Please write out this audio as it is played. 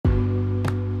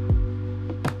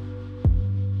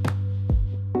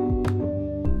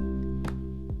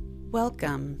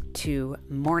Welcome to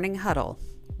Morning Huddle,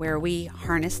 where we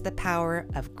harness the power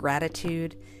of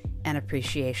gratitude and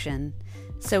appreciation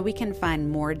so we can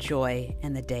find more joy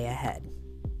in the day ahead.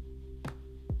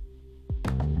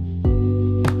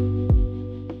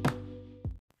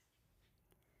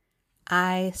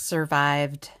 I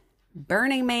survived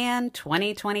Burning Man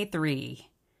 2023.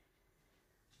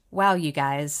 Wow, you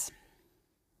guys.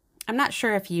 I'm not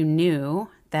sure if you knew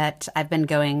that I've been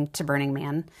going to Burning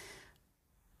Man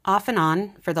off and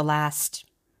on for the last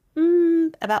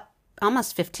about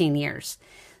almost 15 years.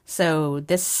 So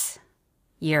this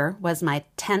year was my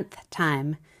 10th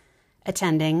time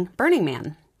attending Burning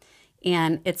Man.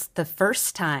 And it's the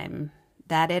first time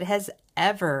that it has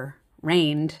ever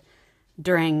rained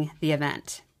during the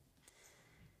event.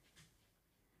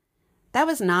 That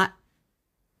was not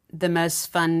the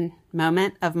most fun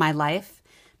moment of my life,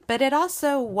 but it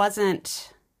also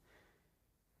wasn't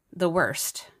the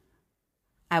worst.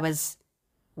 I was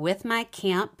with my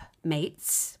camp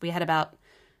mates. We had about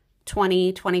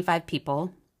 25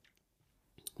 people.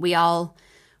 We all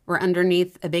were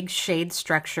underneath a big shade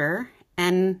structure,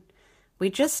 and we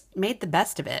just made the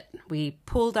best of it. We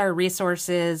pooled our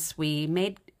resources. We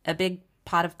made a big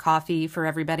pot of coffee for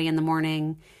everybody in the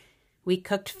morning. We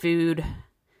cooked food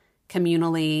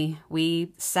communally.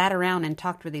 We sat around and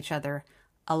talked with each other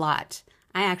a lot.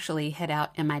 I actually hid out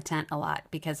in my tent a lot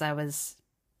because I was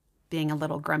being a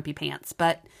little grumpy pants.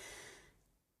 But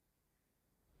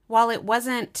while it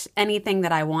wasn't anything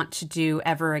that I want to do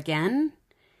ever again,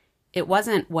 it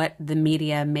wasn't what the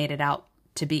media made it out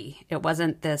to be. It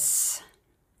wasn't this,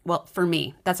 well, for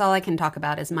me, that's all I can talk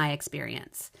about is my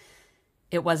experience.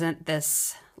 It wasn't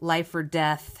this life or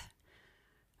death,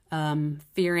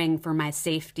 fearing for my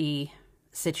safety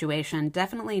situation.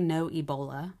 Definitely no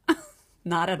Ebola,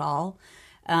 not at all.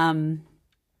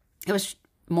 It was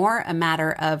more a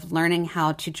matter of learning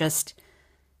how to just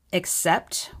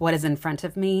accept what is in front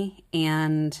of me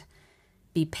and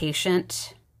be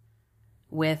patient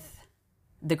with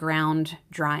the ground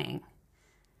drying.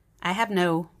 I have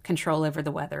no control over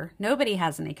the weather. Nobody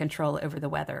has any control over the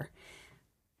weather.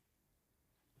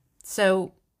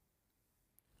 So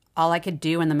all I could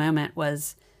do in the moment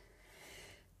was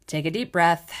take a deep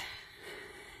breath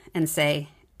and say,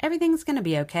 everything's going to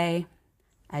be okay.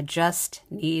 I just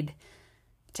need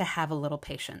to have a little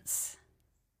patience.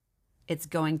 It's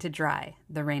going to dry.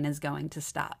 The rain is going to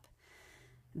stop.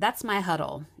 That's my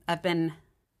huddle. I've been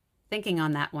thinking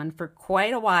on that one for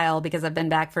quite a while because I've been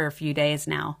back for a few days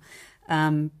now.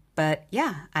 But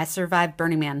yeah, I survived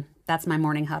Burning Man. That's my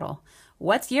morning huddle.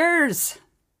 What's yours?